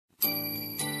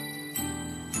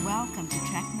Welcome to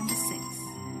track number 6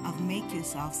 of Make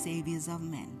Yourself Saviours of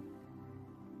Men.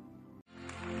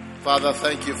 Father,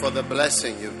 thank you for the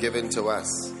blessing you've given to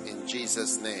us. In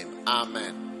Jesus' name,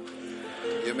 amen.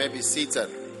 You may be seated.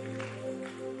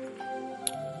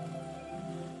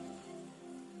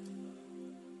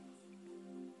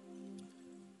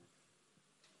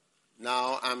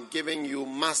 Now, I'm giving you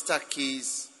master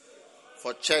keys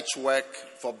for church work,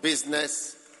 for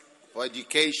business, for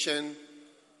education,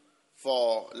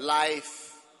 for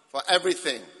life, for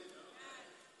everything.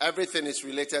 Everything is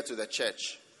related to the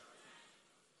church.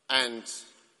 And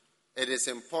it is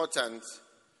important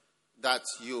that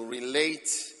you relate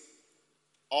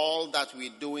all that we're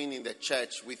doing in the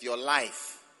church with your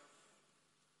life.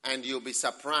 And you'll be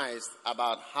surprised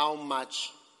about how much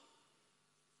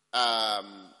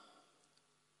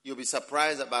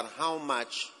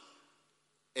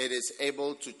it is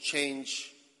able to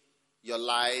change your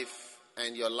life,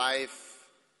 and your life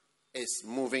is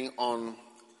moving on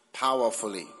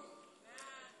powerfully.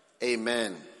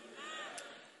 Amen.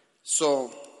 So,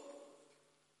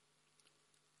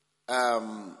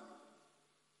 the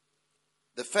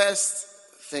first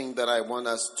thing that I want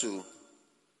us to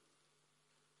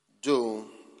do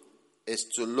is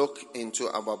to look into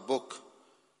our book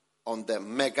on the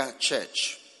mega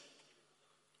church.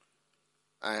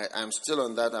 I'm still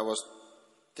on that. I was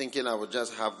thinking I would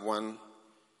just have one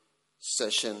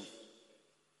session,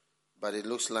 but it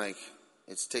looks like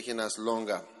it's taking us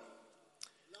longer.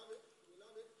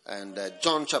 And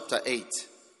John chapter 8.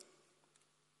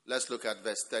 Let's look at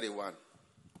verse 31.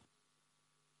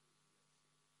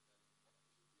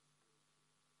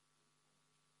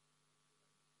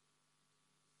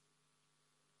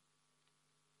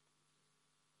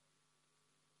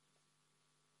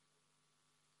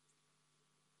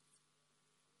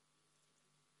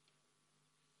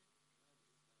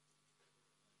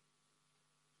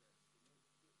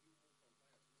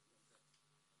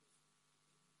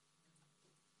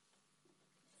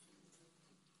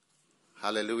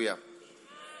 Hallelujah.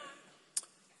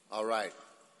 All right.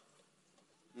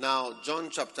 Now,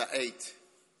 John chapter 8.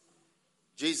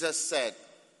 Jesus said,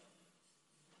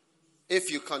 "If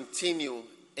you continue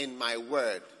in my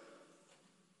word,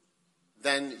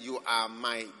 then you are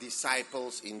my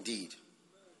disciples indeed."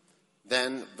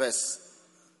 Then verse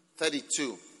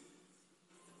 32.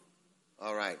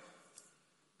 All right.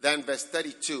 Then verse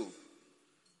 32.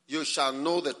 "You shall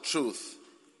know the truth,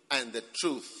 and the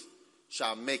truth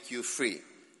shall make you free."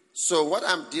 So what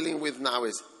I'm dealing with now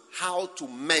is how to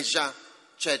measure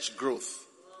church growth.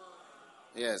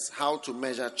 Yes, how to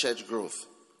measure church growth.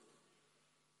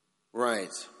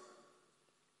 Right.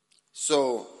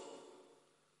 So,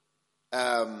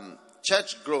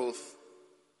 church growth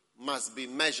must be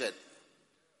measured,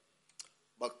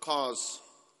 because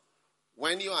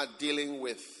when you are dealing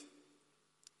with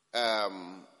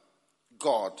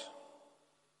God,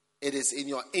 it is in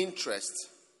your interest,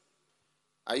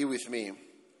 are you with me,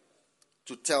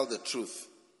 to tell the truth.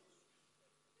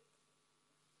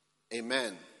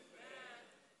 Amen.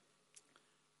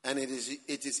 And it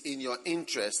is in your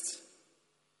interest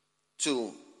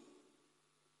to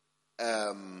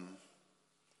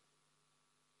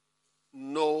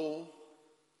know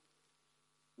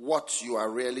what you are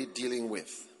really dealing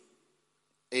with.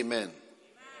 Amen.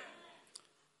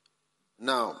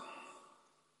 Now,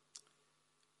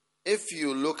 if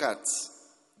you look at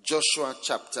Joshua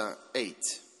chapter 8.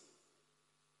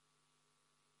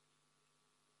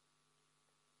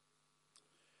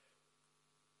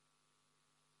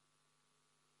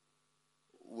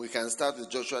 We can start with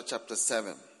Joshua chapter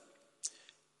 7.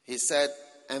 He said,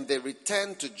 "And they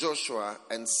returned to Joshua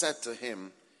and said to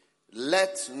him,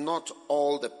 'Let not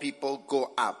all the people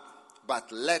go up,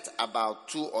 but let about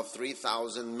 2,000 or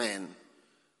 3,000 men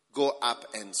go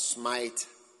up and smite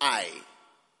Ai.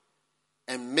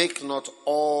 And make not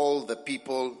all the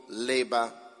people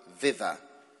labor thither,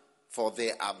 for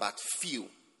they are but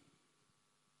few.'"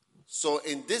 So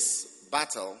in this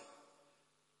battle,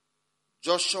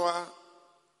 Joshua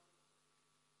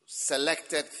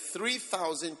selected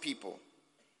 3,000 people.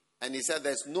 And he said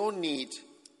there's no need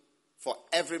for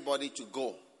everybody to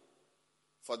go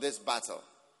for this battle.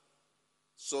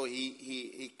 So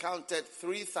he counted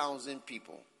 3,000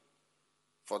 people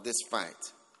for this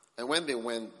fight. And when they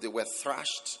went, they were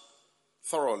thrashed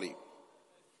thoroughly.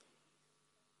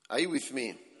 Are you with me?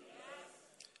 Yes.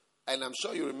 And I'm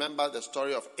sure you remember the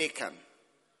story of Achan.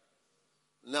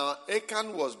 Now,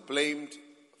 Achan was blamed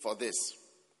for this.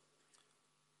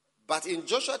 But in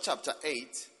Joshua chapter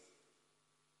 8,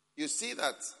 you see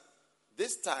that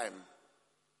this time,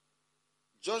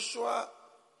 Joshua,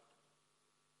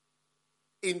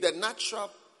 in the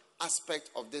natural aspect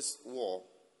of this war,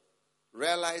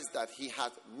 realized that he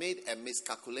had made a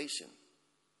miscalculation.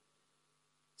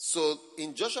 So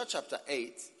in Joshua chapter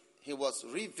 8, he was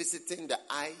revisiting the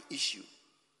Ai issue.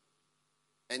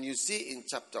 And you see in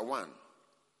chapter 1,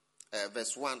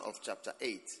 verse 1 of chapter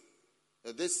 8,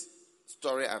 this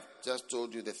story I've just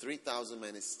told you, the 3,000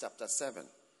 men, is chapter 7.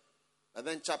 And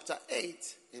then chapter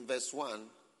 8, in verse 1,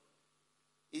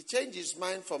 he changed his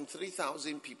mind from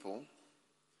 3,000 people.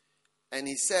 And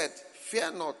he said,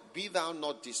 "Fear not, be thou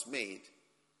not dismayed.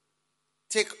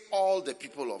 Take all the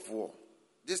people of war."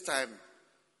 This time,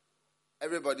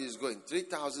 everybody is going.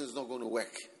 3,000 is not going to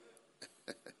work.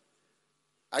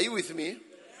 Are you with me?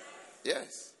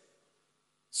 Yes.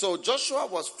 So Joshua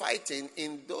was fighting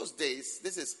in those days.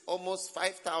 This is almost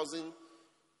 5,000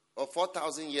 or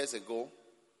 4,000 years ago.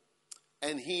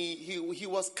 And he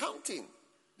was counting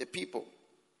the people.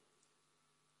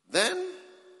 Then,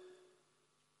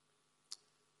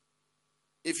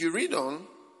 if you read on,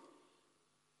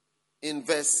 in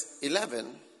verse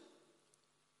 11,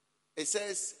 it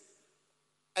says,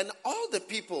 "And all the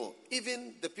people,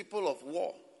 even the people of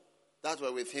war that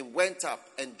were with him, went up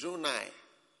and drew nigh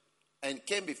and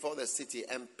came before the city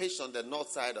and pitched on the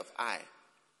north side of Ai.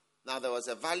 Now there was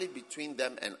a valley between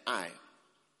them and Ai."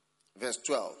 Verse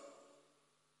 12.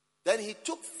 "Then he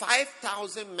took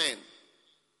 5,000 men."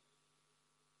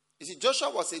 You see, Joshua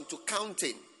was into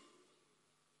counting.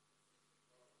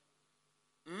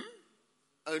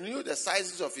 I knew the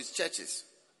sizes of his churches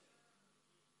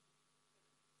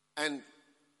and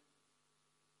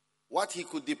what he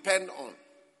could depend on,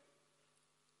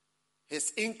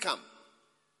 his income,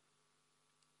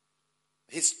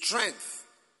 his strength.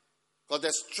 Because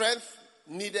the strength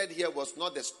needed here was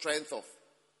not the strength of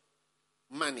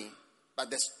money,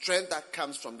 but the strength that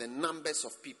comes from the numbers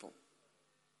of people.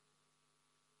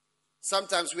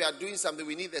 Sometimes we are doing something,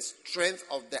 we need the strength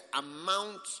of the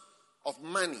amount of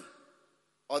money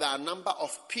or the number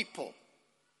of people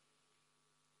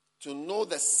to know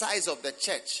the size of the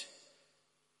church.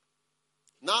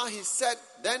 Now he said,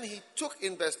 then he took,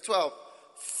 in verse 12,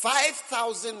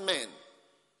 5,000 men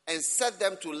and set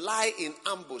them to lie in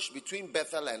ambush between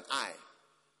Bethel and Ai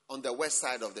on the west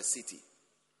side of the city.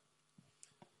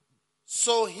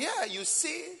 So here you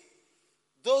see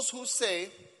those who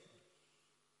say,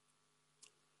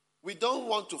 we don't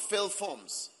want to fill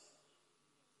forms.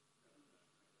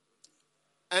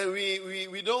 And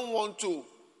we don't want to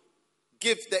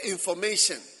give the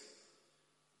information.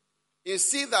 You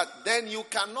see that then you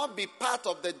cannot be part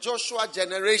of the Joshua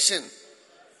generation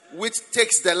which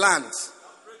takes the land.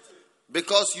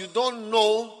 Because you don't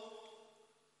know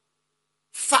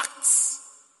facts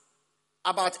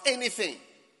about anything.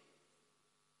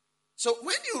 So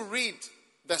when you read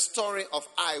the story of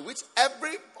Ai, which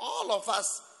all of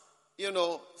us,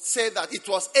 say that it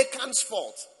was Achan's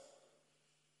fault.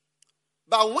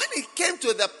 But when it came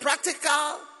to the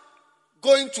practical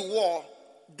going to war,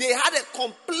 they had a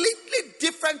completely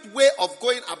different way of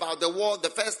going about the war the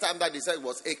first time that they said it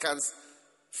was Achan's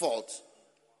fault.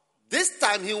 This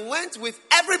time he went with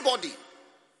everybody.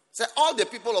 Said all the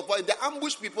people of war, the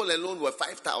ambush people alone were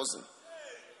 5,000.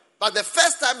 But the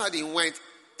first time that he went,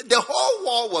 the whole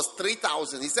war was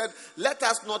 3,000. He said, let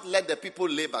us not let the people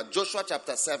labor. Joshua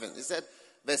chapter 7. He said,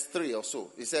 verse 3 or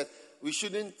so. He said, we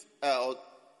shouldn't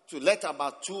to let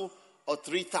about 2 or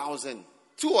 3,000.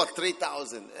 2 or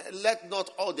 3,000. Let not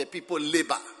all the people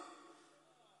labor.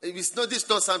 This is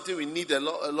not something we need a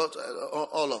lot,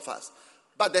 all of us.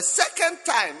 But the second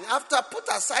time, after put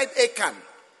aside Achan,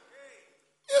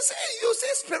 you see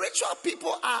spiritual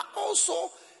people are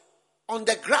also on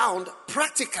the ground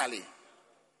practically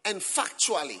and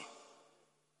factually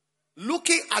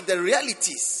looking at the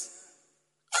realities.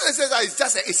 And it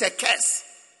says it's a curse.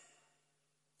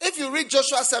 If you read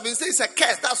Joshua 7, it says it's a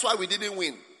curse. That's why we didn't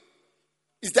win.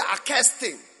 It's the accursed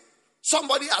thing.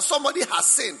 Somebody has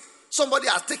sinned. Somebody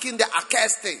has taken the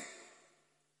accursed thing.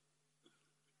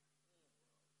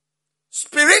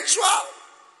 Spiritual,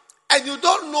 and you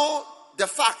don't know the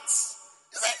facts.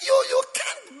 You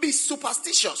can't be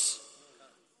superstitious.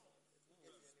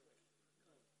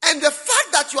 And the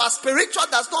fact that you are spiritual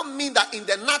does not mean that in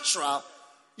the natural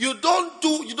you don't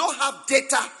have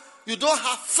data, you don't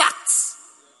have facts,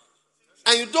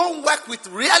 and you don't work with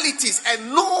realities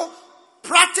and know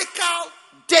practical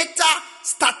data,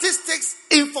 statistics,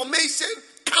 information,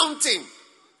 counting.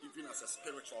 Even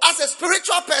as a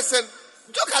spiritual person,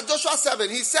 look at Joshua 7.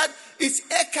 He said, it's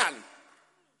Achan.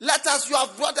 You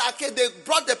have brought they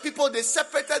brought the people, they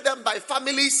separated them by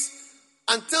families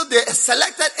until they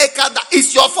selected Achan. That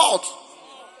is your fault.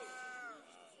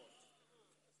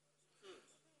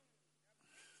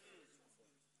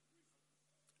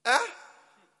 Eh?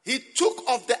 he took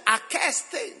of the accursed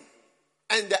thing,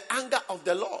 and the anger of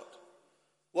the Lord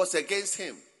was against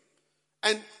him.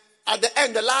 And at the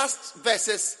end, the last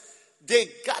verses, they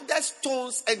gathered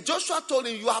stones, and Joshua told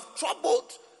him, you have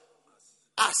troubled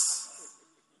us.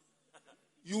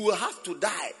 You will have to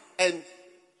die. And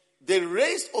they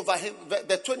raised over him,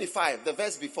 the 25, the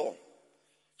verse before.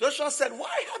 Joshua said,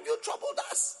 why have you troubled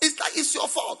us? It's like it's your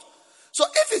fault. So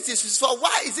if it is his fault,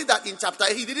 why is it that in chapter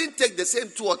he didn't take the same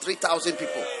 2,000 or 3,000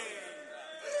 people?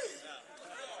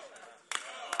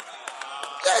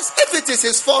 Yes, if it is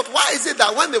his fault, why is it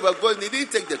that when they were going, he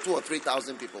didn't take the 2,000 or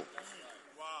 3,000 people?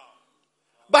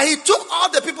 But he took all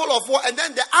the people of war, and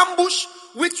then the ambush,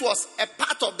 which was a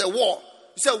part of the war.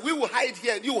 He said, we will hide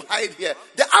here, you will hide here.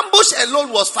 The ambush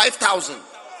alone was 5,000.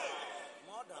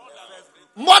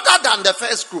 More than the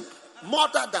first group. More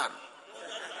than.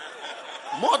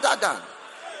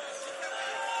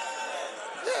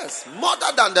 Yes, more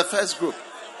than the first group.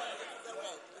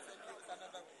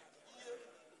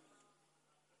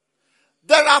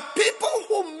 There are people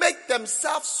who make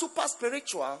themselves super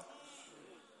spiritual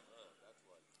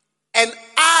and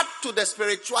add to the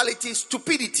spirituality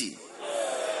stupidity.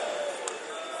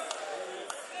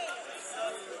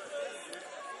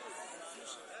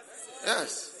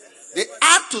 Yes. They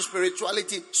add to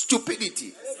spirituality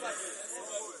stupidity.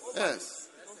 Yes.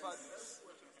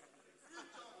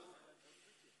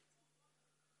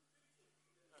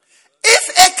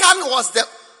 If Achan was the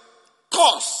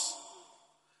cause,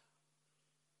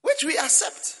 which we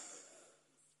accept,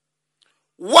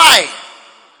 why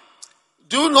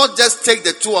do not just take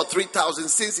the 2,000 or 3,000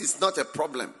 since it's not a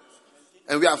problem?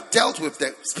 And we have dealt with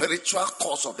the spiritual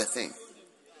cause of the thing.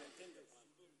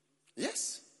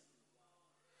 Yes.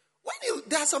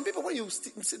 There are some people, when you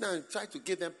sit down and try to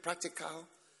give them practical,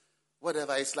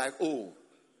 whatever, it's like, oh,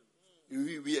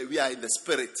 we are in the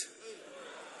spirit.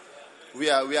 We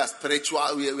are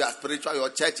spiritual. We are spiritual. Your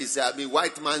church is,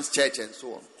 white man's church and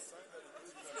so on.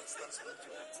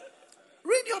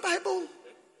 Read your Bible.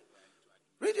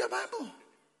 Read your Bible.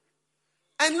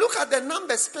 And look at the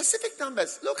numbers, specific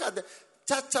numbers. Look at the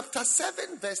chapter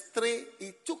 7, verse 3.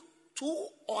 It took 2,000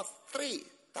 or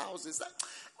 3,000.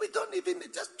 We don't even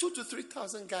need just 2,000 to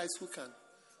 3,000 guys who can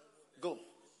go.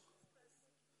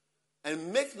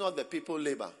 And make not the people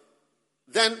labor.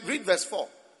 Then read verse 4.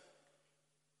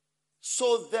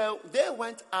 So they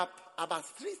went up about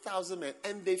 3,000 men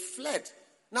and they fled.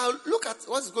 Now look at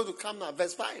what's going to come now.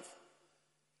 Verse 5.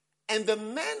 And the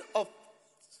men of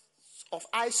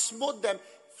Ai smote them.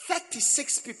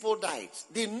 36 people died.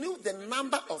 They knew the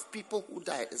number of people who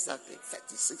died exactly.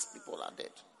 36 people are dead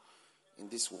in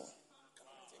this war.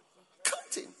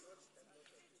 Counting.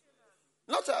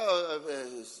 Not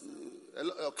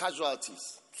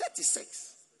casualties.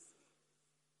 36.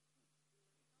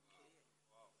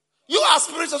 You are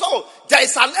spiritual. Oh,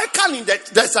 there's an Achan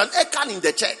in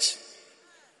the church.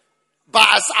 But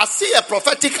I see a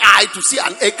prophetic eye to see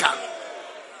an Achan.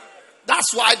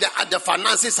 That's why the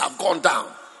finances have gone down.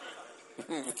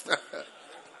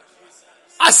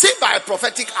 I see by a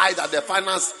prophetic eye that the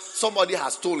finance somebody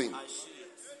has stolen.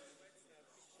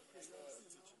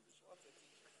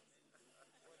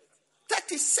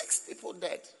 36 people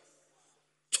dead.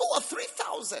 2,000 or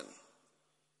 3,000.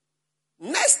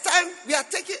 Next time we are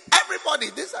taking everybody.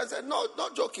 This I said, no,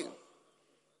 not joking.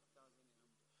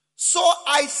 So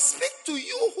I speak to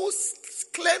you who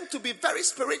claim to be very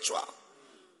spiritual.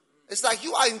 It's like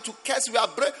you are into curses.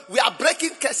 We are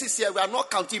breaking curses here. We are not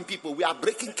counting people. We are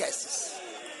breaking curses.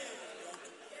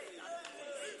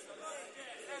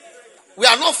 We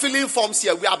are not filling forms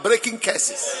here. We are breaking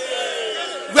curses.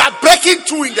 We are breaking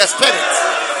through in the spirit.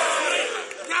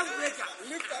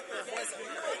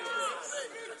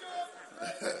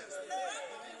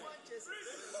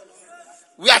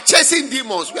 We are chasing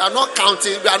demons. We are not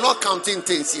counting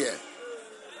things here.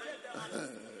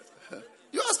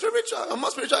 You are spiritual. You're more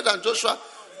spiritual than Joshua.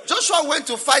 Joshua went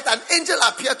to fight. An angel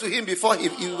appeared to him before he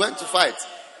went to fight.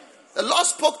 The Lord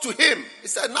spoke to him. He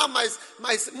said, now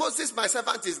Moses, my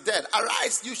servant, is dead.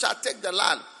 Arise, you shall take the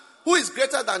land. Who is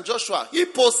greater than Joshua? He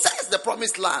possessed the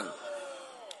promised land.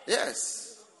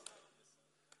 Yes.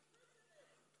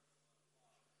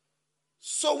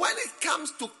 So when it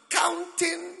comes to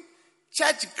counting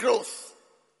church growth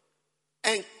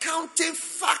and counting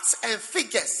facts and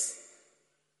figures,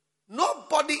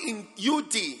 nobody in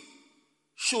UD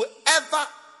should ever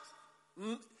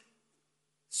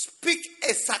speak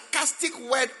a sarcastic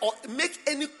word or make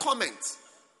any comment.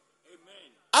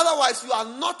 Amen. Otherwise, you are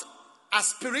not as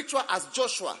spiritual as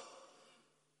Joshua.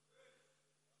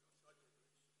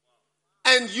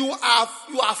 And you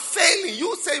are failing.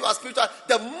 You say you are spiritual.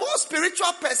 The most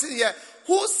spiritual person here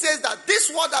who says that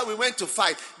this war that we went to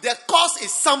fight, the cause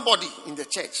is somebody in the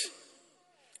church.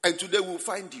 And today we'll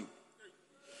find you.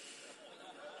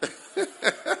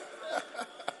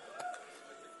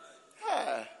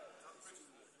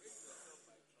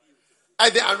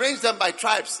 And they arrange them by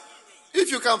tribes.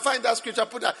 If you can find that scripture,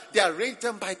 put that. They arrange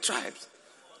them by tribes.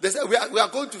 They say, we are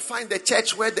going to find the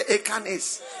church where the Achan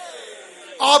is.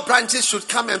 All branches should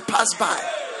come and pass by.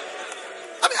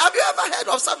 I mean, have you ever heard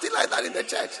of something like that in the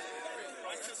church?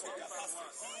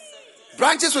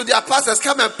 Branches with their pastors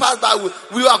come and pass by.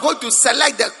 We are going to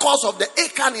select the cause of the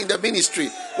Achan in the ministry.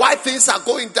 Why things are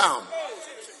going down.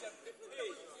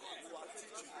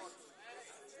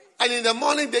 And in the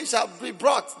morning they shall be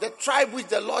brought. The tribe which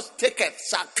the Lord taketh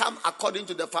shall come according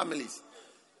to the families.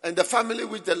 And the family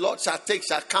which the Lord shall take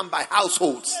shall come by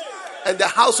households. And the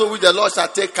household which the Lord shall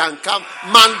take can come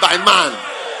man by man.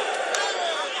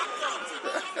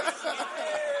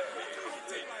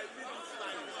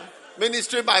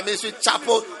 Ministry by ministry,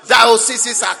 chapel,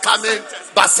 dioceses are coming,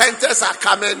 bacentas are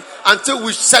coming, until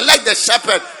we select the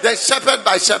shepherd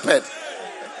by shepherd.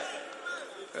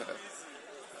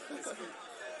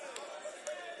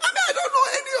 I don't know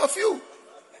any of you.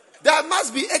 There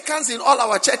must be Achans in all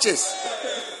our churches.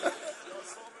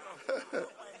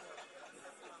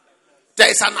 There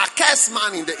is an accursed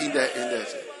man in the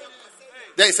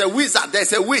there is a wizard, there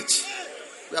is a witch.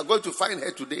 We are going to find her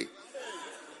today.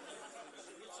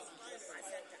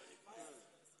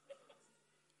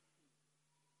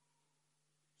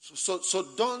 So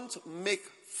don't make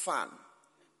fun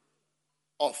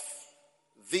of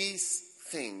these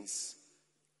things.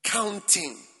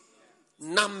 Counting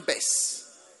numbers,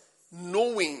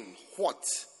 knowing what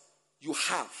you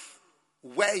have,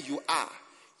 where you are.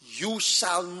 You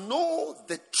shall know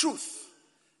the truth,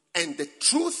 and the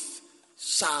truth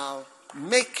shall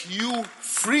make you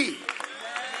free.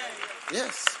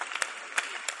 Yes.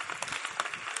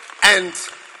 And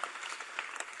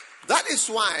that is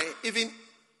why even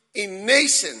in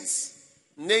nations,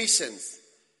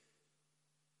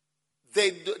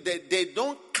 they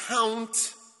don't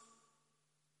count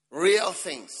real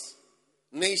things.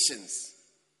 Nations.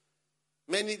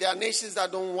 There are nations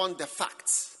that don't want the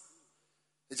facts.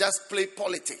 They just play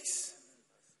politics.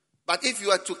 But if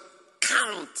you are to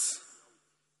count,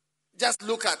 just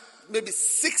look at maybe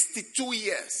 62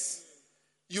 years,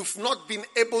 you've not been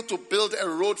able to build a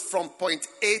road from point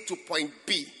A to point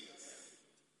B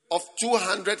of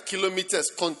 200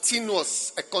 kilometers, a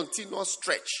continuous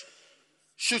stretch.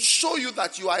 Should show you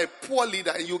that you are a poor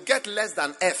leader and you get less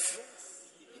than F.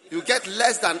 You get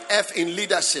less than F in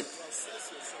leadership.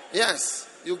 Yes.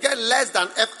 You get less than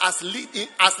F as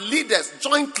leaders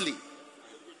jointly.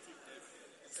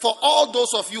 For all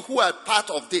those of you who are part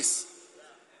of this.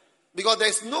 Because there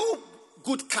is no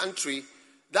good country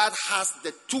that has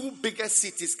the two biggest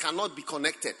cities cannot be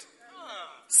connected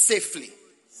safely.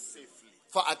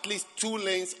 For at least 2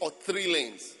 lanes or 3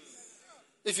 lanes.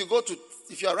 If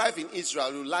you arrive in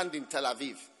Israel, you land in Tel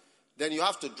Aviv, then you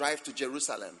have to drive to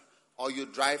Jerusalem. Or you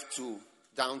drive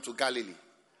down to Galilee.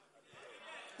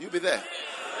 You'll be there.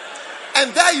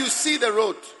 And there you see the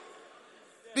road.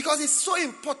 Because it's so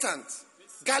important.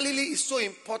 Galilee is so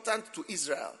important to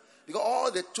Israel. Because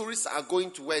all the tourists are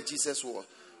going to where Jesus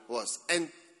was. And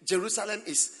Jerusalem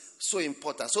is so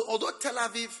important. So although Tel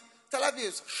Aviv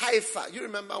is Haifa. You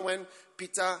remember when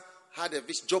Peter had a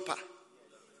vision, Joppa.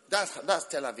 That's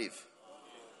Tel Aviv.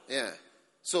 Yeah.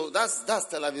 So that's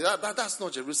Tel Aviv. That's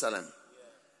not Jerusalem.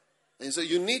 And so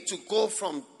you need to go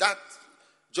from that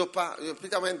Joppa.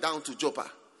 Peter went down to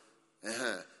Joppa.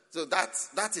 So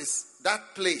that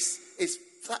place is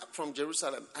far from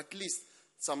Jerusalem, at least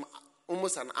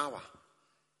almost an hour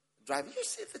driving. You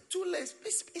see the 2 lanes.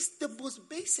 It's the most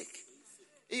basic.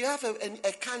 You have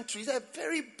a country, a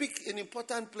very big and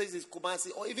important place is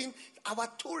Kumasi, or even our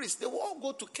tourists. They will all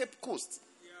go to Cape Coast.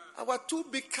 Our 2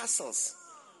 big castles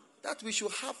that we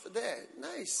should have there.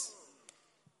 Nice.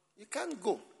 You can't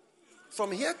go.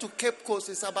 From here to Cape Coast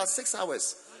is about 6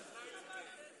 hours.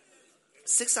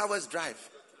 6 hours drive.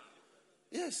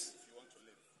 Yes.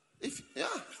 The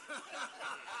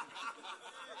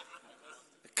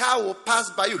car will pass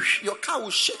by you. Your car will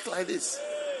shake like this.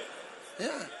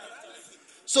 Yeah.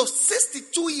 So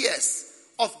 62 years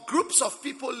of groups of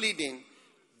people leading,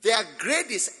 their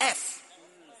grade is F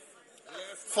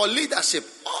for leadership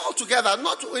altogether,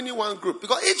 not any one group.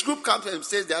 Because each group comes and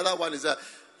says the other one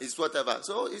is whatever.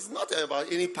 So it's not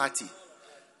about any party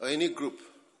or any group.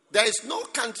 There is no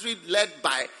country led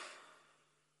by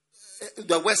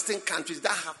the Western countries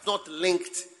that have not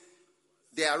linked.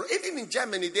 Even in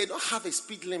Germany, they don't have a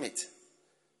speed limit.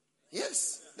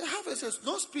 Yes, they have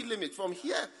no speed limit from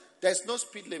here There's no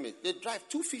speed limit. They drive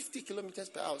 250 kilometers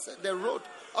per hour. The road,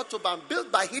 Autobahn,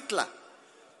 built by Hitler.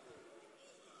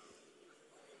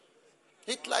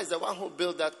 Hitler is the one who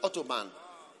built that Autobahn.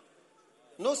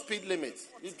 No speed limit.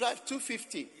 You drive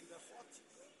 250.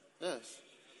 Yes.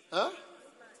 Huh?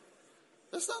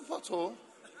 That's not pothole.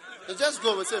 They just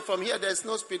go and say, from here, there's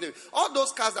no speed limit. All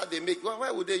those cars that they make, why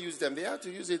would they use them? They have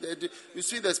to use it. You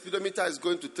see the speedometer is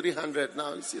going to 300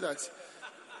 now. You see that?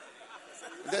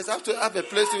 They have to have a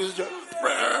place to use. So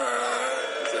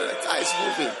the car is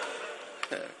moving.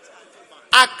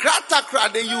 Accra,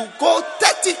 you go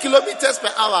 30 kilometers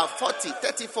per hour, 40.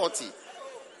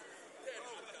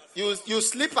 You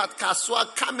sleep at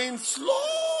Kaswa, coming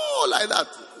slow like that.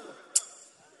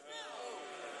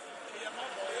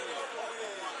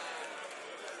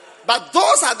 But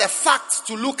those are the facts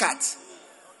to look at.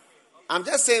 I'm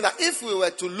just saying that if we were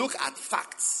to look at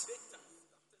facts,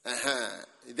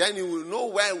 then you will know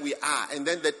where we are, and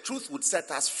then the truth would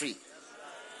set us free.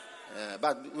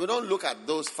 But we don't look at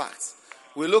those facts.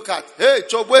 We look at, hey,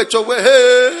 Chobwe,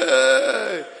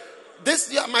 hey.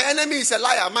 My enemy is a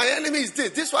liar. My enemy is this.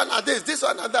 This one are this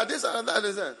one are that, this one are that,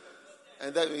 this one.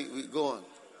 And then we go on.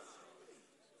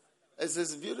 It's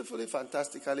just beautifully,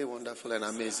 fantastically wonderful and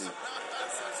amazing.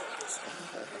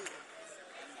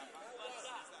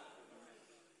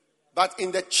 But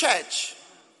in the church,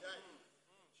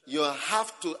 you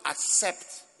have to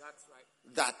accept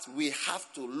that we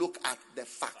have to look at the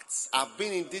facts. I've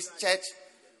been in this church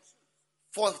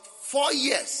for 4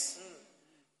 years.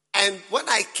 And when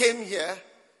I came here,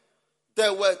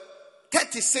 there were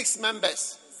 36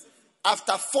 members.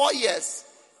 After 4 years,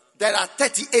 there are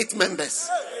 38 members.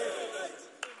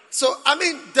 So,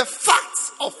 the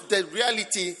facts of the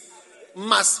reality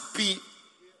must be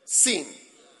seen.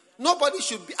 Nobody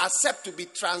should accept to be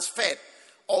transferred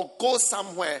or go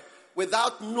somewhere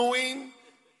without knowing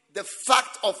the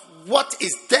fact of what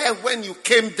is there when you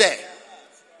came there.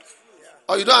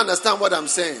 Or you don't understand what I'm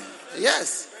saying?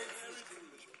 Yes.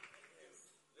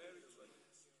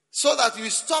 So that you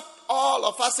stop all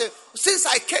of us saying, since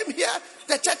I came here,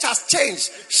 the church has changed.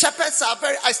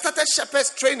 I started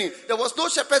shepherds training. There was no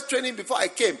shepherds training before I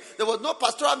came. There was no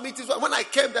pastoral meetings. When I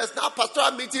came, there's now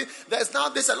pastoral meeting. There's now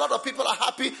this. A lot of people are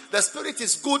happy. The spirit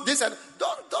is good. This and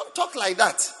don't talk like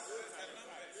that.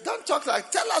 Don't talk like.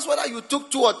 Tell us whether you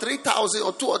took 2,000 or 3,000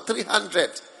 or 200 or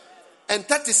 300, and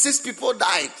 36 people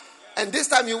died. And this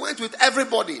time you went with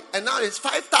everybody, and now it's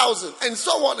 5,000, and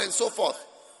so on and so forth.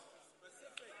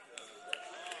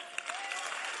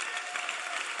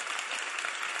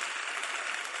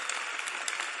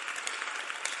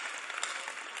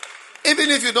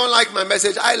 Even if you don't like my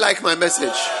message, I like my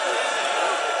message.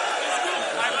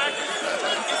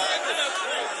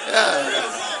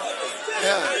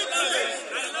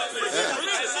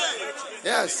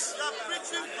 Yes.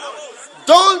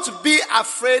 Don't be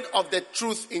afraid of the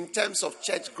truth in terms of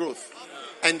church growth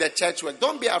and the church work.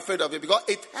 Don't be afraid of it because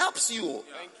it helps you.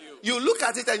 You look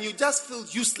at it and you just feel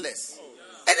useless.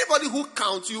 Anybody who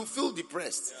counts, you feel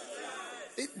depressed.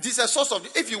 This is a source of,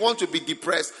 if you want to be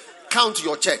depressed, count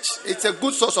your church. It's a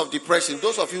good source of depression.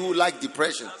 Those of you who like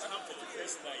depression.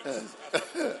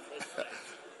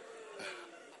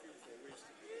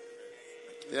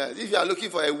 Yeah, if you are looking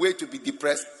for a way to be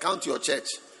depressed, count your church.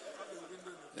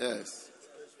 Yes.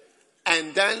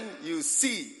 And then you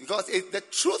see, because the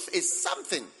truth is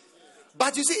something.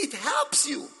 But you see, it helps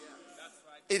you.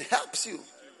 It helps you.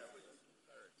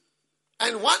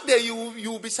 And one day you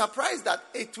will be surprised that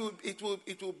it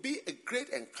will be a great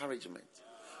encouragement.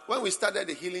 When we started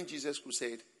the Healing Jesus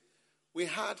Crusade, we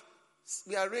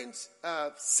arranged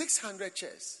 600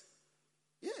 chairs.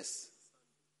 Yes,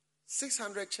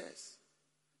 600 chairs.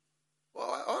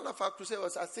 Well, one of our crusade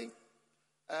was, I think,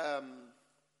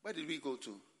 where did we go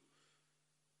to?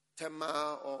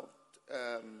 Tema or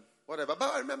whatever.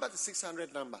 But I remember the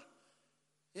 600 number.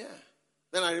 Yeah.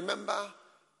 Then I remember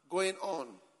going on,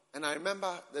 and I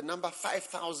remember the number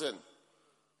 5,000.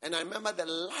 And I remember the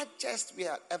largest we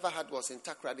had ever had was in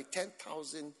Takoradi,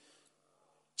 10,000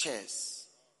 chairs.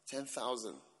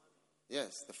 10,000.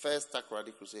 Yes, the first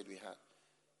Takoradi crusade we had.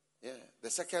 Yeah. The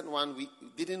second one, we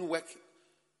didn't work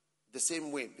the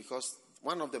same way because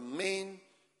one of the main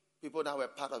people that were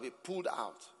part of it pulled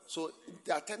out. So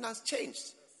the attendance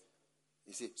changed.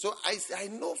 You see. So I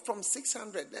know from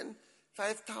 600, then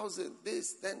 5,000,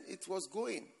 this, then it was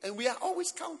going. And we are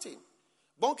always counting.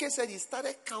 Bonke said he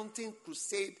started counting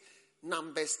crusade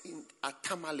numbers at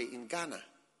Tamale in Ghana.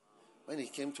 When he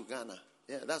came to Ghana.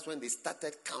 Yeah, that's when they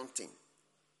started counting.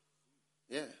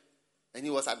 Yeah. And he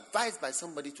was advised by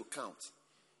somebody to count.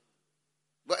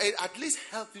 But it at least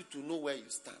helps you to know where you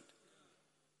stand.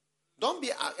 Don't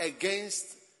be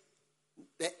against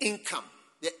the income.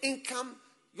 The income,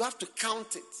 you have to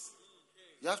count it.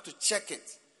 You have to check it.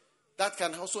 That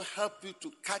can also help you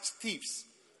to catch thieves.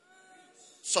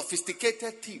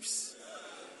 Sophisticated thieves.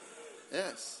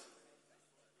 Yes.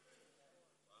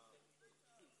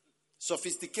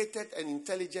 Sophisticated and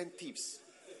intelligent thieves.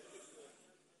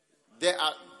 They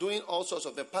are doing all sorts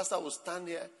of. The pastor will stand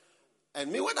here,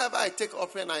 and me, whenever I take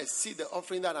offering, I see the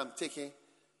offering that I'm taking.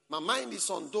 My mind is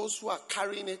on those who are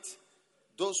carrying it,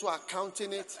 those who are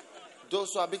counting it,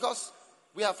 those who are, because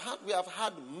we have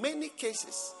had many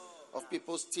cases of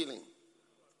people stealing,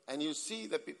 and you see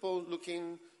the people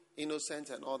looking innocent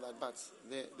and all that, but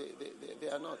they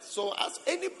are not. So, as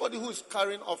anybody who is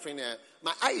carrying offering here,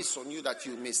 my eye is on you that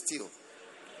you may steal.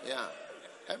 Yeah.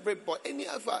 Everybody, any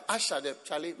of usher,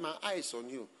 Charlie, my eye is on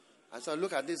you. As I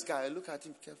look at this guy, I look at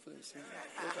him carefully. Look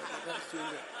at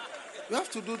that. You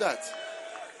have to do that.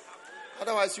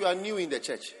 Otherwise, you are new in the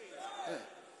church. Yeah.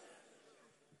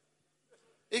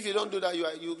 If you don't do that,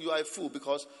 you are a fool,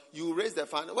 because you raise the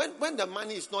fund. When the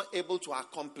money is not able to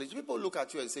accomplish, people look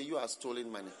at you and say you are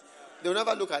stealing money. They will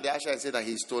never look at the usher and say that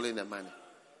he's stealing the money.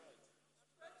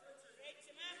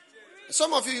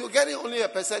 Some of you, you're getting only a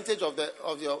percentage of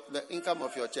the income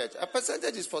of your church. A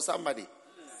percentage is for somebody.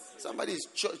 Somebody is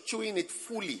chewing it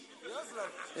fully.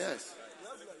 Yes.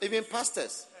 Even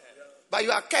pastors. But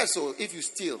you are cursed if you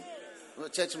steal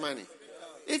church money.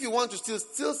 If you want to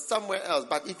steal somewhere else.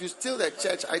 But if you steal the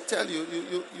church, I tell you,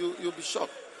 you'll be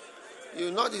shocked.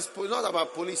 It's not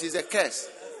about police. It's a curse.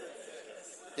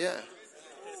 Yeah.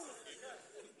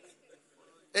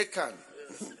 It can.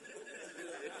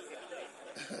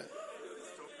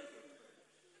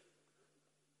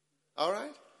 All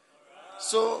right?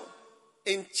 So,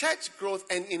 in church growth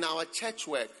and in our church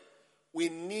work, we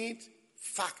need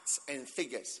facts and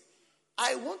figures.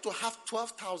 I want to have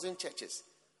 12,000 churches,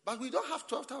 but we don't have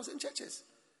 12,000 churches.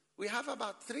 We have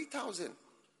about 3,000.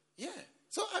 Yeah.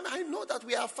 So, I know that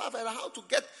we are far, but how to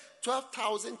get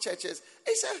 12,000 churches?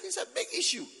 It's a big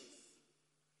issue.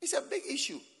 It's a big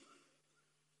issue.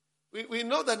 We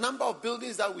know the number of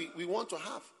buildings that we want to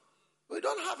have. We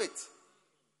don't have it.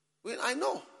 I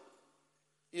know.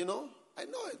 I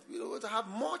know it. We want to have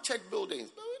more church buildings,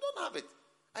 but we don't have it.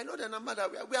 I know the number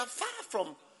that we are far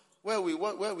from where we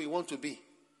want to be.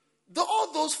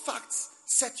 All those facts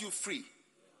set you free,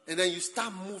 and then you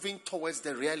start moving towards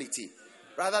the reality,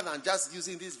 rather than just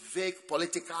using this vague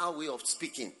political way of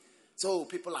speaking. So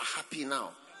people are happy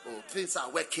now. Oh, things are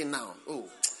working now. Oh,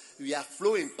 we are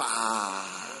flowing.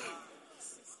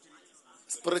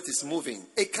 Spirit is moving.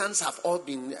 Acans have all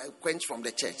been quenched from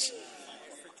the church.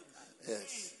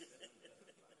 Yes.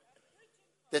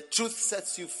 The truth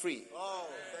sets you free. Oh,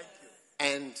 thank you.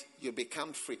 And you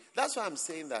become free. That's why I'm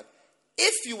saying that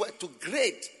if you were to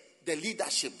grade the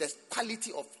leadership, the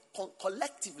quality of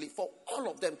collectively for all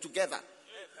of them together,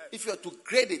 if you were to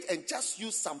grade it and just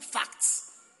use some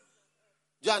facts,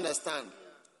 do you understand?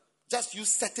 Just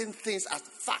use certain things as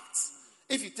facts.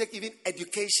 If you take even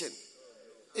education,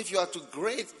 if you are to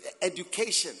grade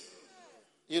education,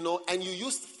 and you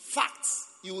use facts,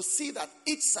 you will see that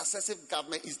each successive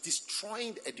government is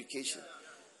destroying education.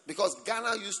 Because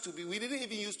Ghana used to be, we didn't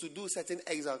even used to do certain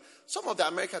exams. Some of the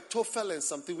American TOEFL and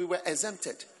something, we were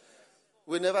exempted.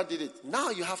 We never did it.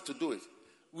 Now you have to do it.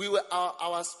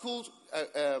 Our school,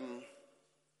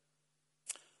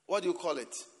 what do you call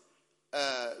it?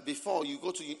 Before you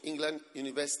go to England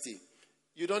University,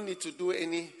 you don't need to do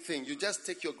anything. You just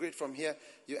take your grade from here,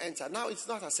 you enter. Now it's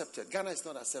not accepted. Ghana is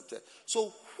not accepted.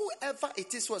 So whoever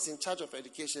it is who was in charge of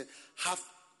education have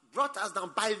brought us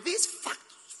down by these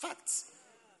facts.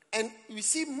 And we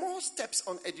see more steps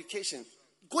on education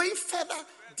going further,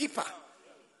 deeper.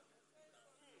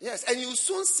 Yes, and you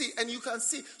soon see, and you can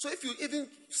see. So if you even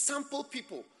sample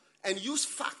people and use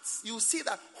facts, you will see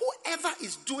that whoever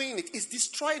is doing it is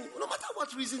destroying, no matter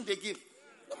what reason they give.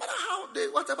 No matter how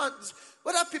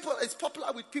whether people it's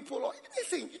popular with people or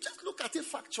anything, you just look at it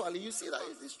factually, you see that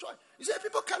it's destroyed. You say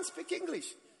people can't speak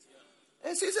English.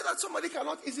 And so you say that somebody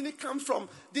cannot easily come from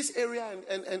this area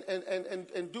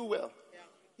and do well.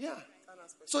 Yeah.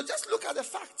 So just look at the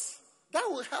facts. That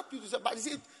will help you to say, but you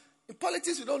see, in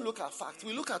politics we don't look at facts,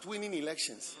 we look at winning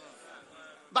elections.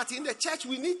 But in the church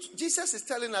Jesus is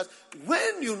telling us,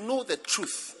 when you know the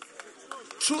truth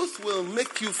will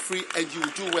make you free and you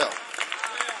will do well.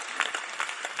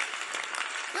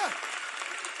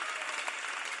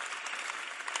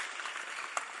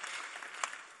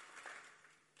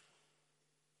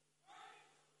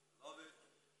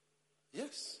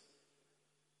 Yes.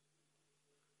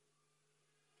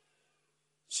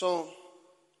 So,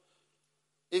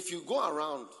 if you go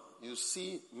around, you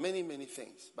see many, many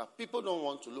things. But people don't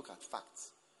want to look at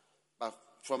facts. But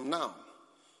from now,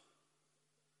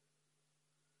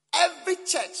 every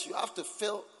church you have to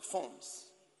fill forms.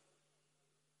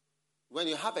 When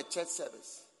you have a church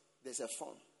service, there's a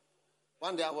form.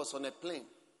 One day I was on a plane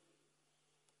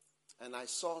and I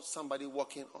saw somebody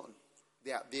walking on.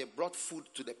 They brought food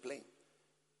to the plane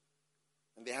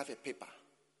and they have a paper.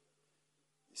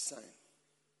 They sign.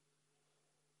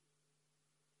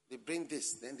 They bring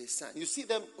this, then they sign. You see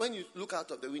them, when you look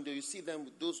out of the window, you see them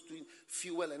with those doing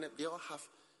fuel and they all have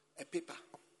a paper.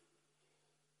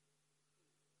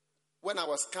 When I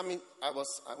was coming, I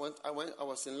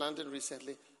was in London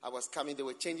recently. I was coming, they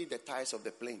were changing the tires of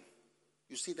the plane.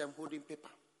 You see them holding paper.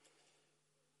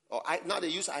 Now they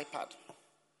use iPad.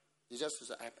 They just use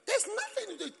an iPad. There's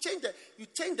nothing to change. You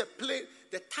change the plane,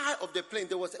 the tire of the plane.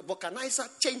 There was a vulcanizer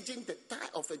changing the tire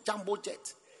of a jumbo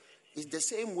jet. It's the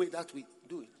same way that we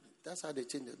do it. That's how they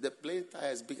change it. The plane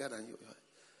tire is bigger than you.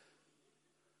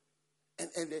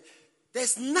 And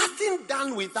there's nothing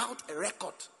done without a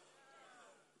record.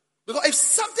 Because if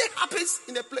something happens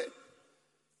in a plane,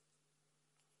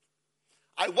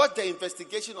 I watched the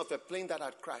investigation of a plane that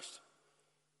had crashed.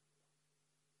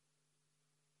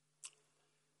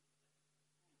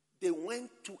 They went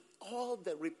to all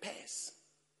the repairs.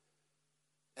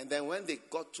 And then when they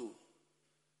got to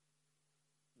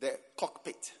the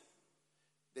cockpit,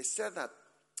 they said that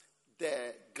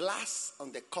the glass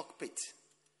on the cockpit,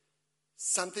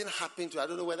 something happened to, I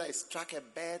don't know whether it struck a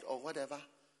bird or whatever.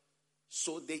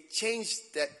 So they changed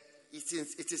it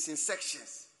is in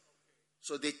sections.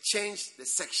 So they changed the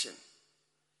section.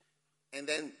 And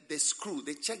then the screw,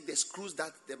 they checked the screws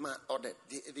that the man ordered.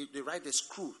 They write the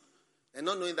screw. And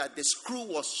not knowing that the screw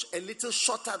was a little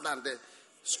shorter than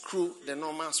the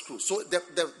normal screw. So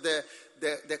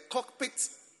the cockpit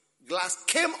glass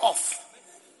came off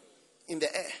in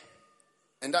the air.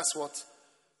 And that's what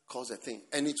caused the thing.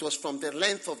 And it was from the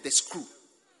length of the screw.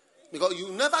 Because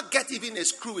you never get even a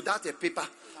screw without a paper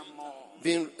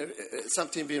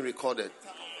something being recorded.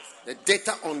 The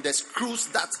data on the screws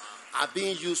that are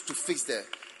being used to fix the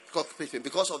cockpit.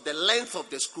 Because of the length of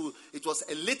the screw, it was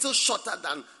a little shorter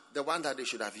than the one that they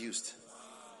should have used.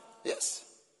 Yes.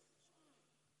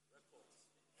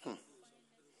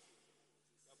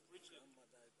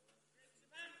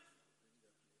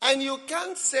 And you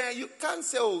can't say,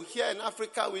 oh, here in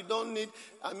Africa we don't need,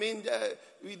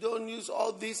 we don't use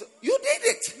all these. You need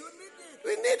it.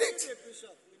 We need it.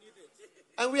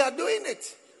 And we are doing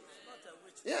it.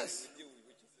 Yes.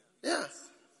 Yeah.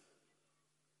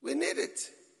 We need it.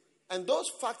 And those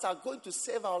facts are going to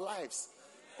save our lives.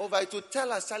 Over to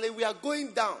tell us, Charlie, we are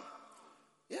going down.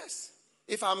 Yes.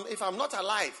 If I'm not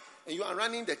alive and you are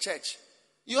running the church,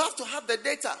 you have to have the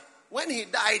data. When he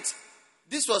died,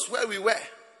 this was where we were.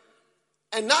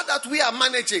 And now that we are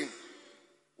managing,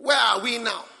 where are we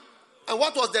now? And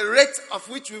what was the rate of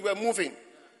which we were moving?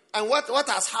 And what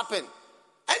has happened?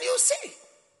 And you see.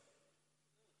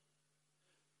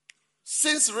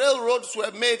 Since railroads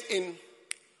were made in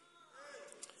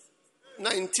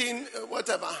 19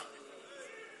 whatever,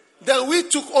 then we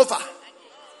took over.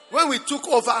 When we took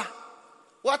over,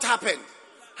 what happened?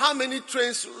 How many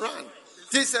trains ran?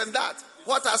 This and that.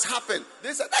 What has happened?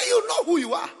 This and that. You know who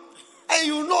you are. And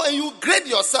you know, and you grade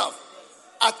yourself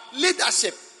at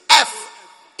leadership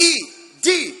FED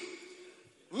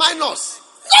minus.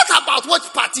 Not about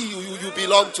what party you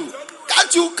belong to.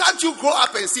 Can't you grow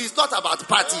up and see it's not about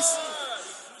parties?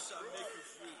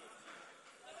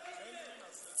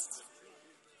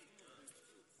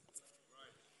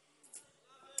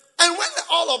 And when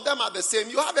all of them are the same,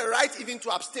 you have a right even to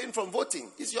abstain from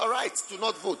voting. It's your right to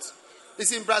not vote.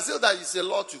 It's in Brazil that it's a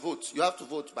law to vote. You have to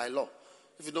vote by law.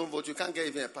 If you don't vote, you can't get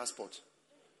even a passport.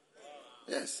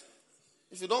 Yes.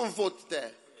 If you don't vote there,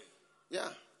 yeah,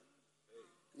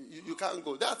 you can't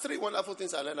go. There are three wonderful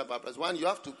things I learned about Brazil. One,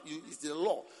 it's the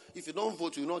law. If you don't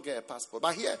vote, you will not get a passport.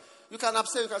 But here, you can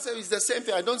abstain. You can say it's the same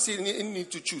thing. I don't see any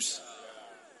need to choose.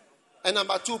 And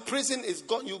number two, prison is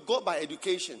you go by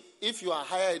education. If you are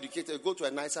higher educated, you go to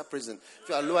a nicer prison. If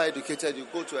you are lower educated, you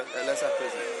go to a lesser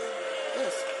prison.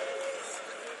 Yes.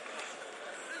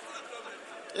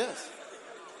 Yes.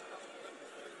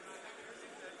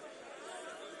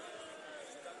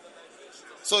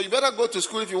 So you better go to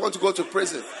school if you want to go to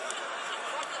prison.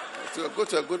 To go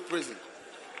to a good prison.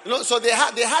 So they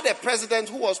had a president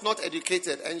who was not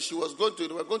educated, and they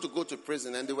were going to go to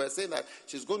prison, and they were saying that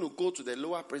she's going to go to the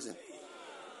lower prison.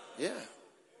 Yeah.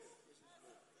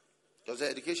 Because the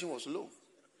education was low.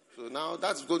 So now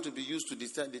that's going to be used to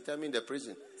determine the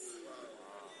prison.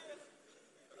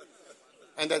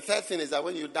 And the third thing is that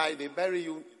when you die, they bury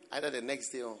you either the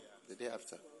next day or the day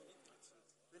after.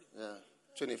 Yeah.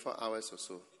 24 hours or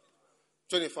so.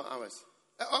 24 hours.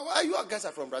 Why you guys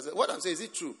are from Brazil? What I'm saying, is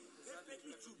it true?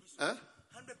 Huh?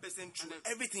 100% true.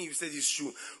 Everything you said is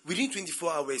true. Within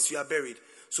 24 hours, you are buried.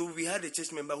 So we had a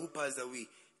church member who passed away.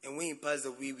 And when he passed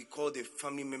away, we called the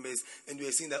family members and we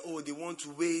were saying that, they want to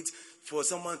wait for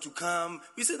someone to come.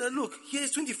 We said that, look,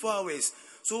 here's 24 hours.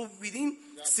 So within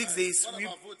 6 days,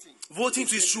 voting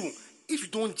is true. If you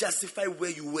don't justify where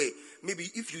you were, maybe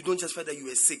if you don't justify that you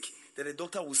were sick, that the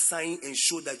doctor will sign and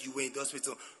show that you were in the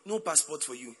hospital, no passport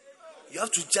for you. You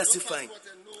have to justify.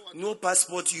 No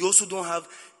passport. You also don't have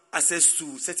access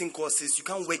to certain courses. You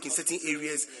can't work in certain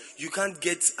areas. You can't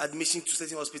get admission to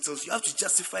certain hospitals. You have to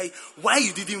justify why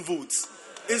you didn't vote.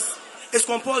 It's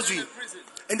compulsory.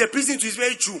 And the prison too is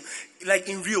very true. Like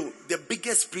in Rio, the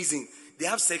biggest prison, they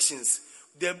have sections.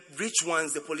 The rich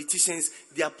ones, the politicians,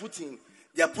 they are put in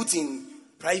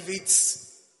private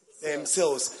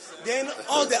cells. Then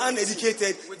all the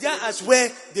uneducated, they are at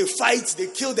where they fight, they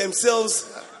kill themselves.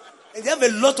 And they have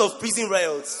a lot of prison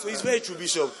riots. So it's very true,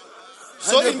 Bishop. 100%.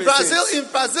 So in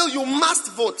Brazil, you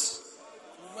must vote.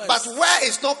 But where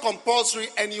it's not compulsory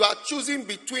and you are choosing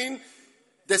between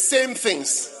the same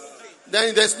things,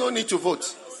 then there's no need to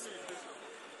vote.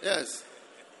 Yes.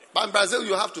 But in Brazil,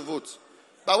 you have to vote.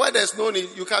 But where there's no need,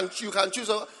 you can choose.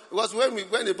 Because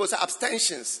when they vote,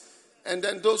 abstentions. And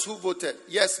then those who voted,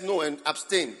 yes, no, and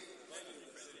abstain.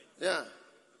 Yeah.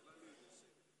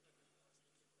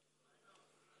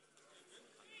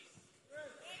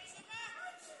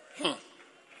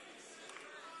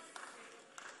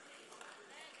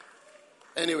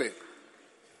 Anyway,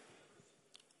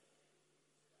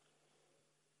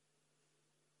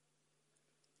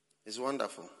 it's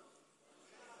wonderful.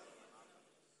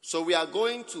 So we are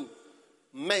going to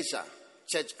measure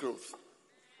church growth.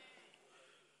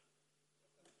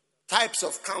 Types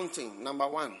of counting, number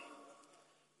 1.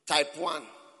 Type 1.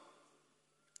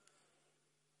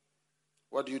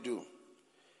 What do?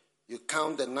 You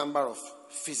count the number of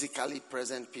physically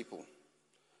present people.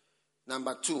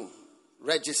 Number 2,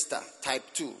 register, type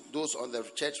 2, those on the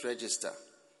church register,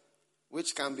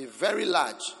 which can be very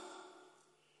large.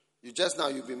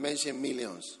 You'll be mentioning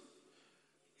millions.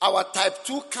 Our type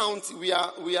 2 count, we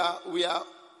are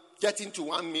getting to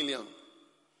 1 million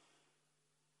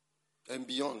and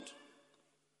beyond.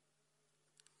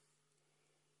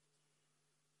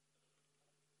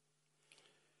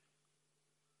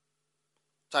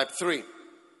 Type 3,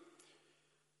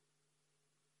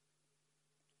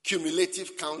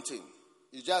 cumulative counting.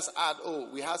 You just add,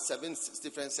 we had 7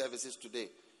 different services today.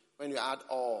 When you add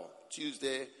all,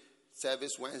 Tuesday,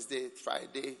 service Wednesday,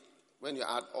 Friday, when you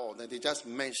add all, then they just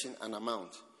mention an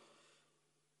amount.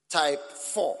 Type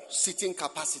 4, seating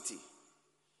capacity.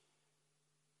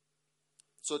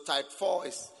 So type 4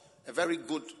 is a very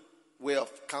good way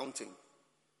of counting.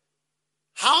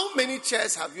 How many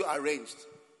chairs have you arranged?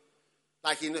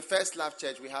 Like in the First Love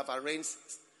Church, we have arranged,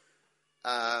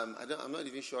 I'm not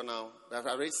even sure now, we have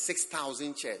arranged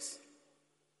 6,000 chairs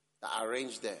that are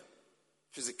arranged there,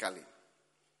 physically.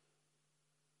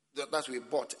 That we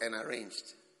bought and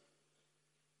arranged.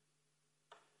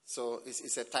 So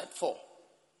it's a type 4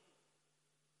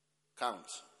 count.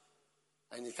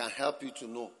 And it can help you to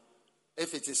know.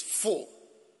 If it is full,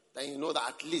 then you know that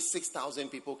at least 6,000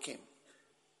 people came.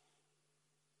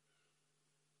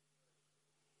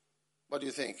 What do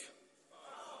you think?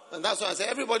 And that's why I say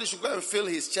everybody should go and fill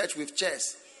his church with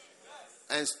chairs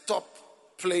and stop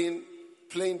playing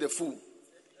the fool.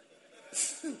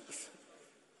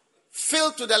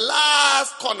 Fill to the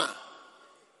last corner.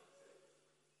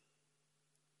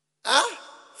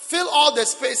 Fill all the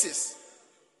spaces.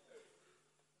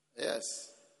 Yes.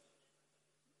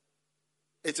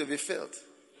 It will be filled.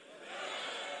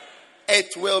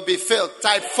 It will be filled.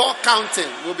 Type 4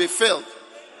 counting will be filled.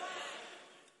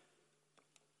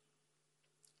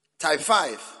 Type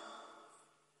 5,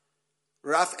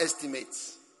 rough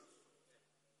estimates.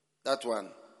 That one.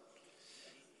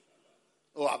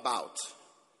 Or about.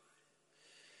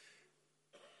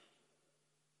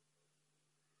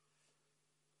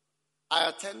 I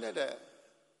attended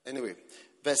anyway,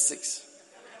 verse 6.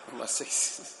 Number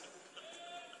 6.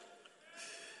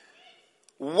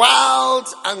 Wild,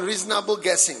 unreasonable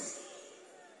guessing.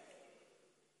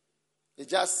 You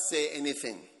just say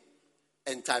anything.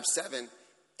 And type 7,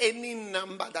 any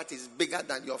number that is bigger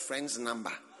than your friend's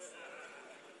number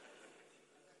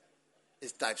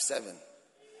is type 7.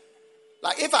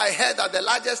 Like if I heard that the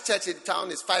largest church in town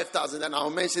is 5,000, then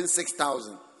I'll mention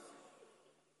 6,000.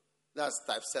 That's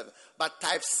type 7. But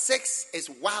type 6 is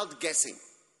wild guessing.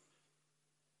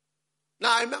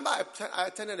 Now, I remember I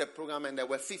attended a program and there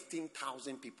were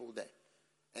 15,000 people there.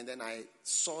 And then I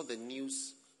saw the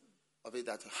news of it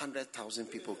that 100,000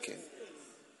 people came.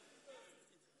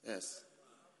 Yes.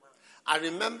 I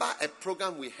remember a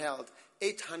program we held,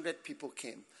 800 people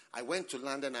came. I went to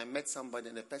London, I met somebody,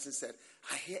 and the person said,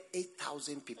 I hear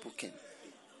 8,000 people came.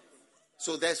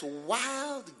 So there's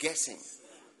wild guessing.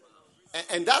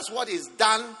 And that's what is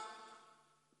done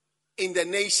in the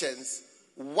nations,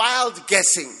 wild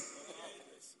guessing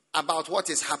about what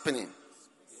is happening.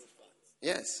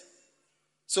 Yes.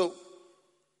 So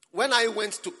when I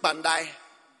went to Pandai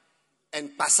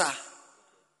and Pasa,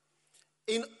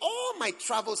 in all my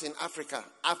travels in Africa,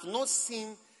 I've not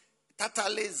seen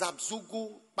Tatale, Zabzugu,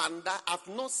 Panda. I've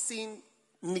not seen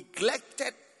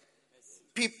neglected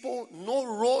people, no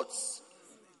roads,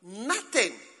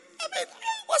 nothing. I mean,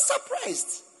 I was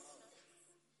surprised.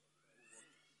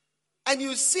 And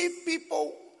you see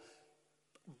people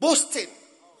boasting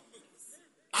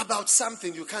about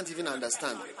something you can't even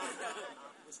understand.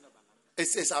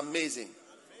 It's amazing.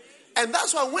 And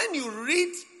that's why when you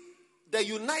read the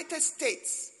United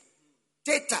States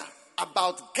data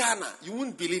about Ghana, you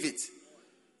wouldn't believe it.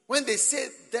 When they say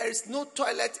there is no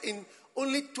toilet in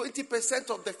only 20%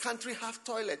 of the country have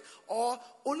toilet, or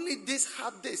only this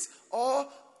have this, or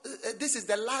this is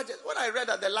the largest. When I read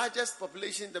that the largest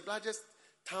population, the largest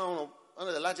town, one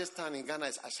of the largest town in Ghana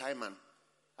is Ashaiman,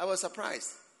 I was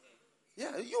surprised.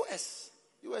 Yeah,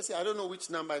 USA. I don't know which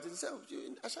number it is.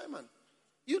 Ashaiman.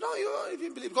 You don't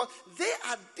even believe, because they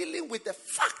are dealing with the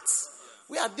facts.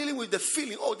 We are dealing with the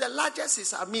feeling. Oh, the largest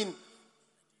is,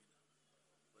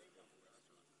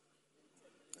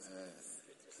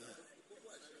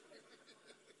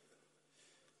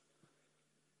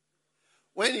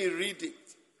 when you read it,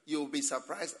 you'll be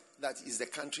surprised that is the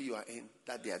country you are in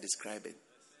that they are describing.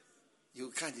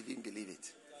 You can't even believe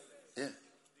it. Yeah.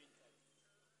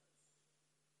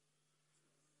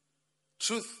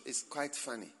 Truth is quite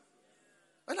funny.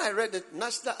 When I read the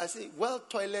national, I say, World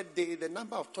Toilet Day, the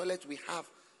number of toilets we have,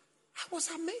 I was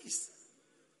amazed.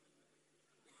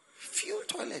 Few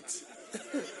toilets.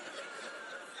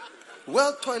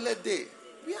 World Toilet Day,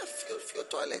 we have few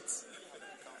toilets.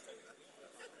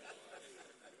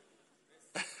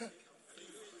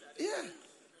 Yeah.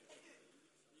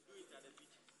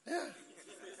 Yeah.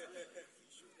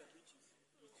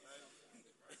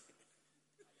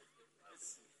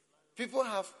 People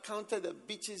have counted the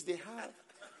beaches they have,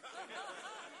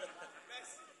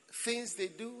 things they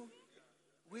do.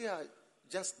 We are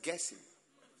just guessing.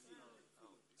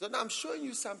 So now I'm showing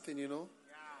you something,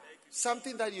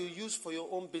 something that you use for your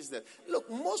own business. Look,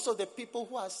 most of the people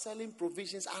who are selling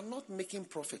provisions are not making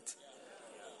profit.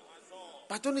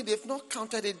 But only they've not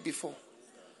counted it before.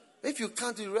 If you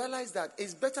count, you realize that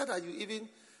it's better that you even,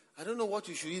 I don't know what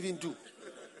you should even do.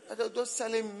 Just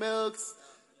selling milks,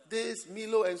 this,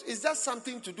 Milo, and is that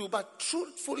something to do? But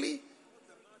truthfully,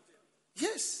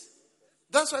 yes.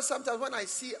 That's why sometimes when I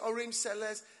see orange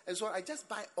sellers and so on, I just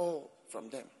buy all from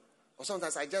them. Or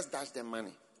sometimes I just dash them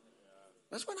money.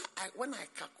 That's when I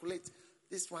calculate,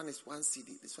 this one is 1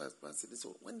 CD, this one is 1 CD.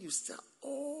 So when you sell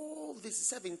all these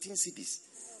 17 CDs,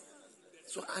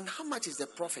 so and how much is the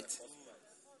profit?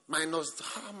 Minus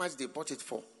how much they bought it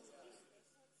for.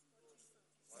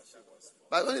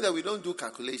 But only that we don't do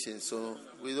calculations, so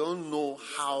we don't know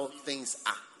how things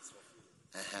are.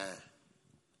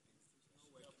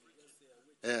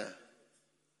 Yeah.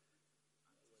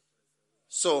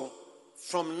 So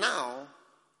from now,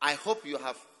 I hope you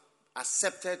have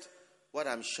accepted what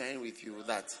I'm sharing with you,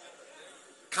 that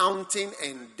counting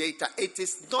and data, it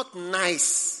is not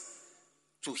nice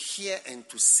to hear and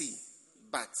to see,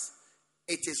 but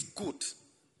it is good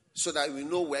so that we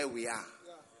know where we are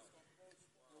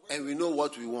and we know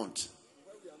what we want.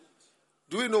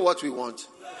 Do we know what we want?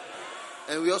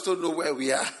 And we also know where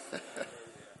we are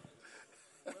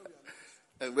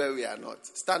and where we are not.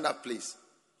 Stand up, please.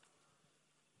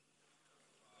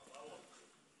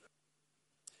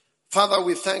 Father,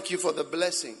 we thank you for the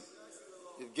blessing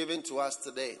you've given to us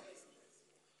today.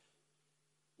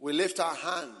 We lift our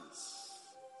hands.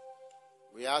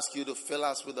 We ask you to fill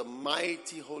us with the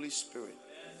mighty Holy Spirit.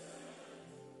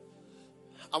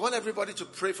 I want everybody to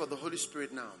pray for the Holy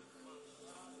Spirit now.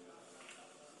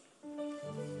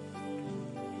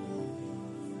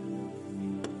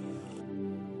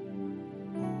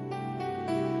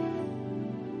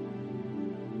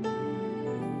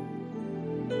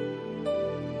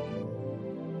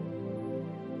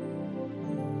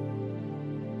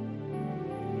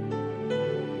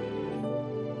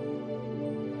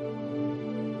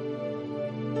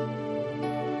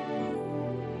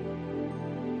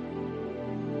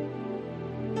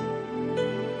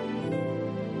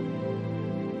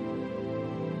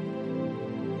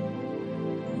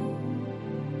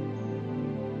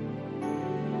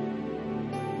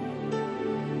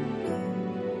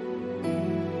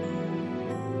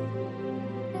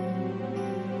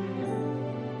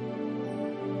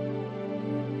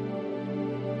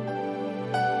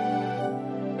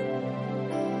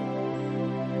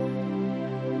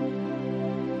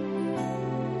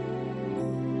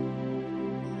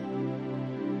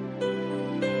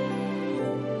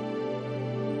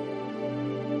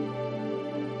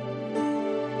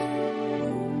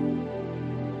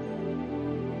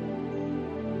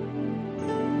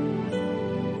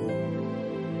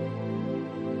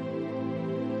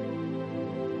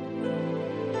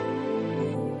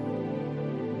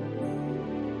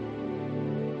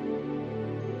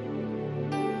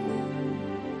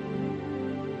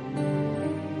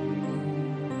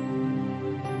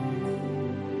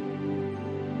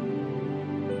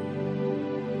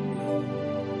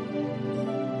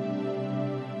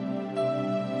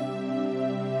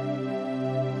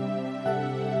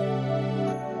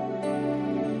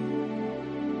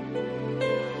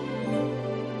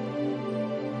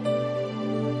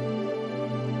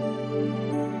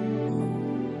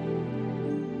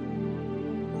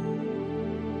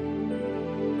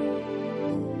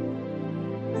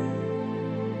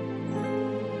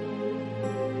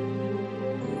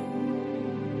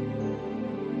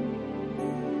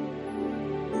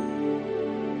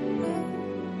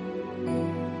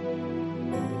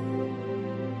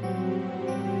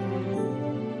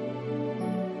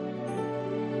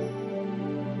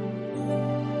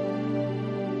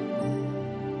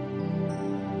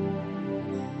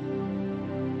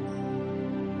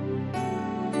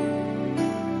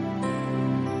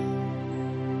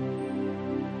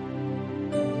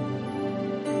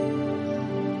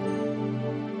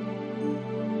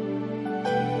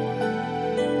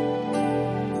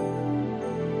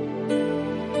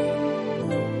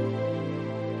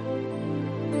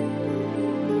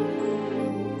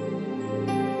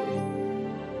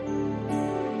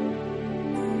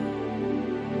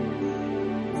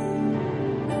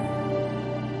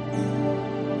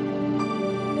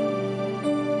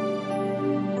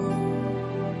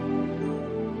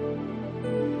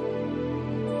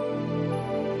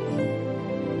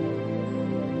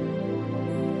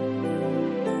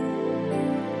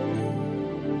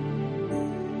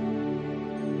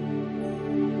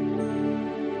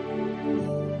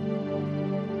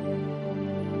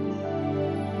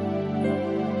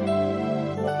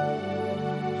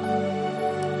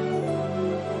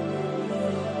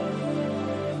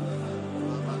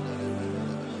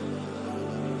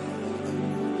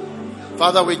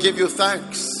 Father, we give you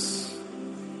thanks.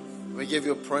 We give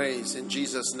you praise in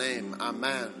Jesus' name.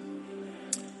 Amen.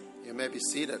 You may be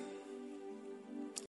seated.